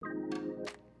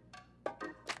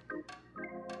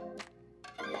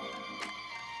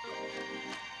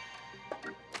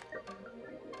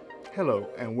Hello,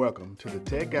 and welcome to the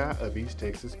Tech Guy of East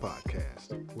Texas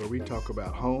podcast, where we talk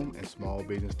about home and small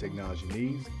business technology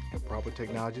needs and proper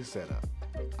technology setup.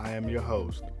 I am your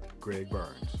host, Greg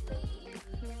Burns.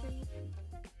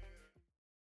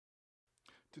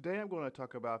 Today I'm going to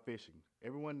talk about phishing.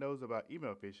 Everyone knows about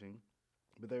email phishing,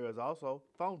 but there is also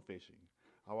phone phishing.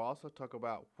 I will also talk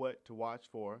about what to watch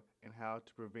for and how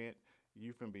to prevent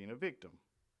you from being a victim.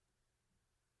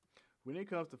 When it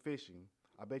comes to phishing,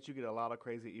 I bet you get a lot of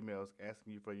crazy emails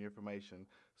asking you for your information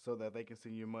so that they can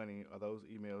send you money, or those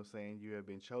emails saying you have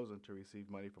been chosen to receive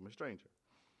money from a stranger.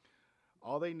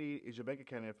 All they need is your bank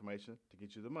account information to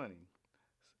get you the money.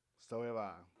 So have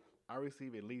I. I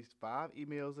receive at least 5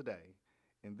 emails a day.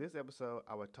 In this episode,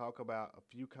 I will talk about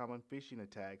a few common phishing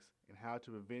attacks and how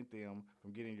to prevent them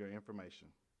from getting your information.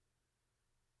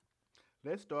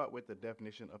 Let's start with the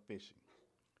definition of phishing.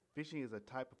 Phishing is a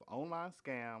type of online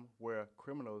scam where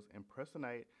criminals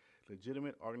impersonate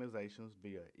legitimate organizations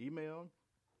via email,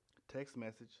 text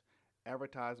message,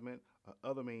 advertisement, or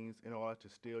other means in order to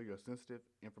steal your sensitive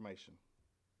information.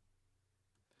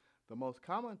 The most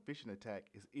common phishing attack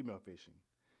is email phishing.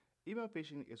 Email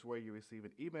phishing is where you receive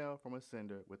an email from a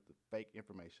sender with the fake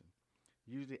information,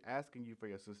 usually asking you for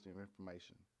your sensitive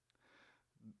information.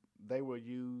 They will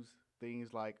use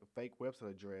things like a fake website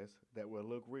address that will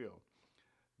look real,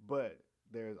 but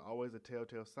there is always a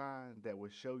telltale sign that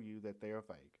will show you that they are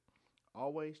fake.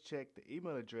 Always check the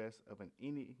email address of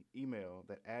any email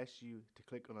that asks you to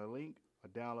click on a link or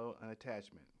download an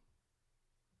attachment.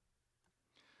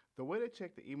 The way to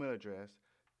check the email address,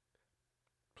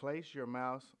 place your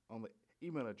mouse on the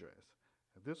email address.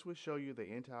 This will show you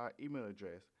the entire email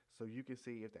address so you can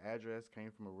see if the address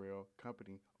came from a real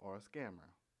company or a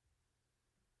scammer.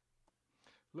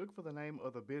 Look for the name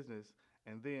of the business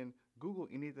and then Google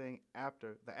anything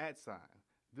after the @ sign.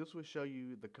 This will show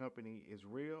you the company is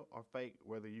real or fake,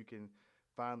 whether you can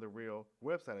find the real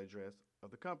website address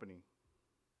of the company.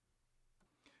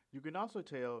 You can also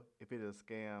tell if it is a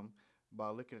scam by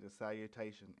looking at the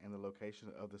salutation and the location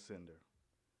of the sender.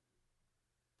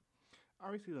 I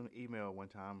received an email one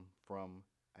time from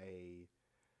a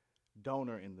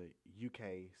donor in the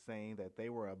UK saying that they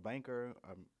were a banker,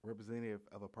 a representative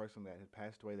of a person that had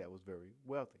passed away that was very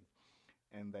wealthy,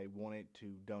 and they wanted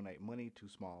to donate money to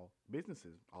small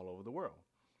businesses all over the world.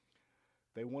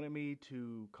 They wanted me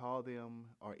to call them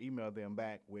or email them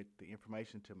back with the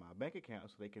information to my bank account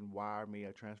so they can wire me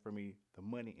or transfer me the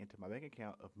money into my bank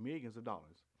account of millions of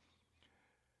dollars.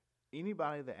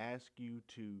 Anybody that asks you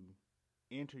to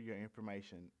enter your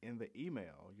information in the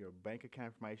email, your bank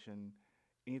account information,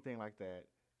 anything like that,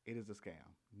 it is a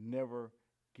scam. Never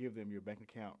give them your bank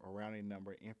account or routing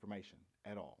number information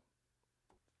at all.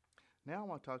 Now I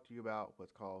want to talk to you about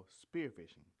what's called spear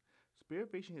phishing. Spear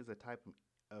phishing is a type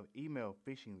of email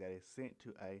phishing that is sent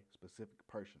to a specific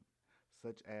person,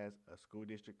 such as a school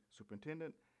district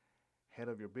superintendent, head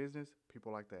of your business,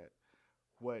 people like that.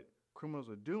 What criminals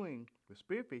are doing with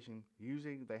spear phishing,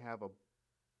 usually they have a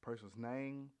person's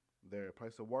name, their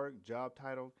place of work, job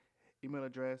title, email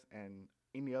address, and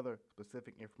any other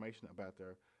specific information about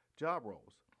their job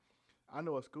roles. I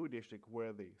know a school district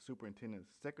where the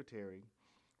superintendent's secretary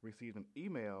received an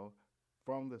email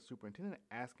from the superintendent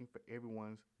asking for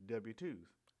everyone's W-2s,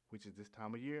 which is this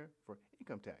time of year for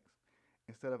income tax.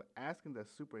 Instead of asking the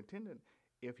superintendent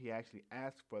if he actually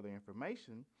asked for the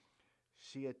information,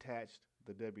 she attached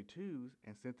the W-2s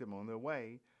and sent them on their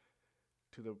way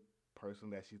to the person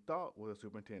that she thought was a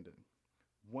superintendent.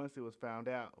 Once it was found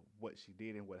out what she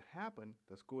did and what happened,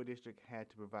 the school district had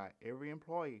to provide every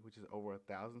employee, which is over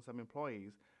 1,000 some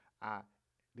employees,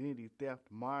 identity theft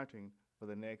monitoring for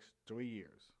the next 3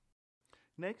 years.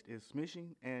 Next is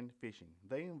smishing and phishing.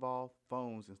 They involve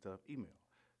phones instead of email.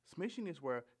 Smishing is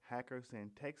where hackers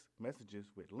send text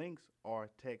messages with links or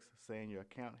text saying your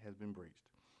account has been breached.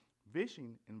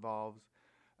 Phishing involves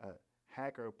a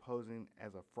hacker posing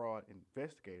as a fraud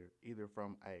investigator, either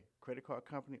from a credit card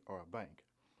company or a bank,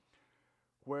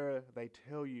 where they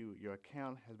tell you your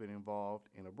account has been involved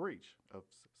in a breach of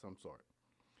some sort.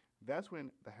 That's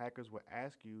when the hackers will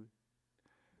ask you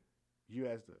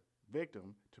as the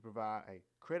victim, to provide a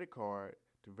credit card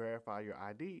to verify your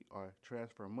ID or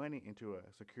transfer money into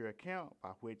a secure account, by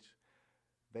which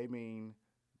they mean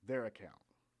their account.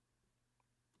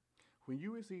 When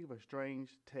you receive a strange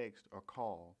text or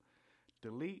call,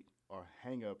 delete or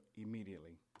hang up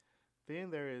immediately. Then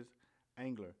there is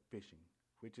angler phishing,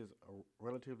 which is a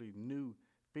relatively new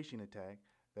phishing attack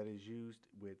that is used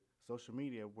with social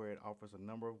media, where it offers a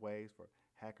number of ways for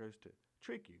hackers to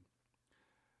trick you.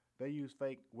 They use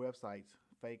fake websites,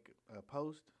 fake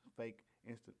posts, fake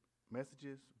instant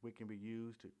messages, which can be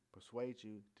used to persuade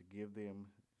you to give them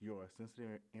your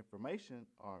sensitive information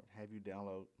or have you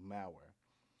download malware.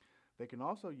 They can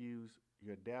also use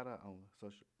your data on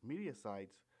social media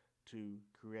sites to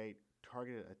create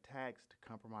targeted attacks to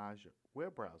compromise your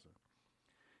web browser.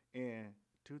 In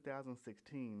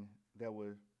 2016, there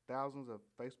were thousands of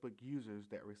Facebook users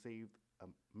that received a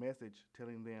message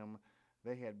telling them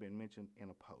they had been mentioned in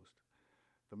a post.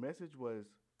 The message was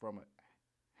from a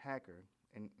hacker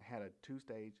and had a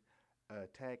two-stage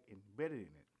attack embedded in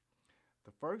it.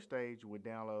 The first stage would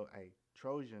download a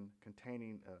Trojan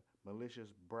containing a malicious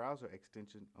browser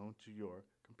extension onto your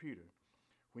computer.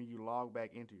 When you log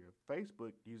back into your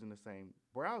Facebook using the same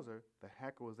browser, the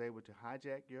hacker was able to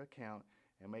hijack your account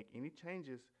and make any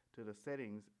changes to the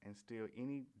settings and steal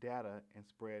any data and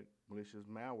spread malicious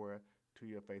malware to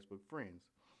your Facebook friends.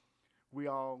 We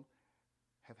all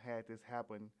have had this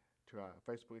happen to our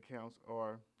Facebook accounts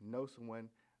or know someone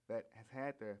that has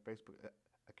had their Facebook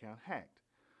account hacked.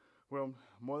 Well,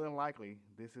 more than likely,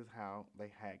 this is how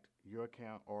they hacked your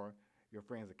account or your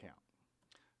friend's account.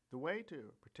 The way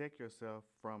to protect yourself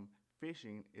from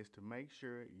phishing is to make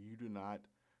sure you do not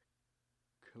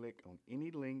click on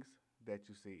any links that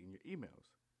you see in your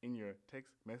emails, in your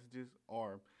text messages,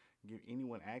 or give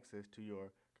anyone access to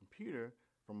your computer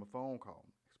from a phone call,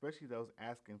 especially those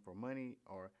asking for money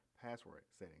or password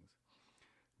settings.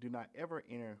 Do not ever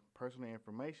enter personal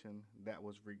information that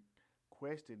was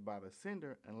requested by the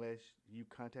sender unless you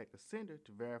contact the sender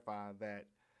to verify that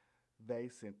they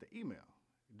sent the email.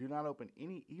 Do not open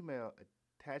any email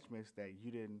attachments that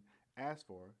you didn't ask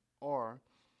for or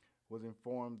was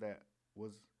informed that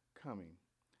was coming.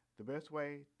 The best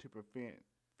way to prevent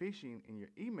phishing in your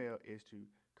email is to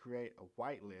create a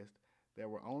whitelist that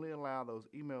will only allow those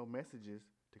email messages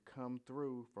to come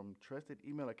through from trusted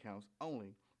email accounts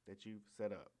only that you've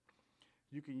set up.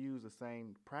 You can use the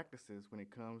same practices when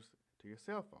it comes to your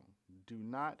cell phone. Do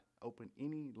not open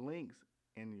any links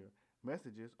in your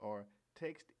messages or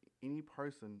text any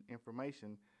person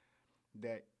information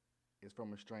that is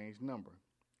from a strange number.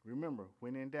 Remember,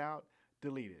 when in doubt,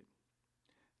 delete it.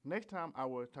 Next time, I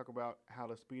will talk about how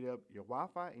to speed up your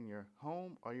Wi-Fi in your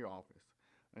home or your office.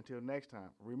 Until next time,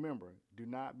 remember, do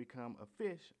not become a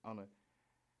fish on a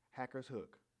hacker's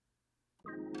hook.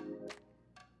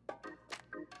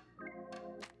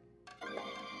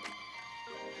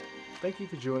 Thank you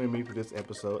for joining me for this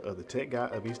episode of the Tech Guy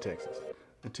of East Texas.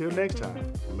 Until next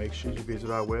time, make sure you visit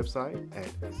our website at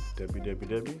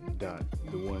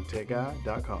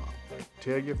www.theonetechguy.com.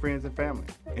 Tell your friends and family,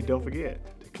 and don't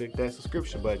forget to click that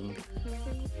subscription button.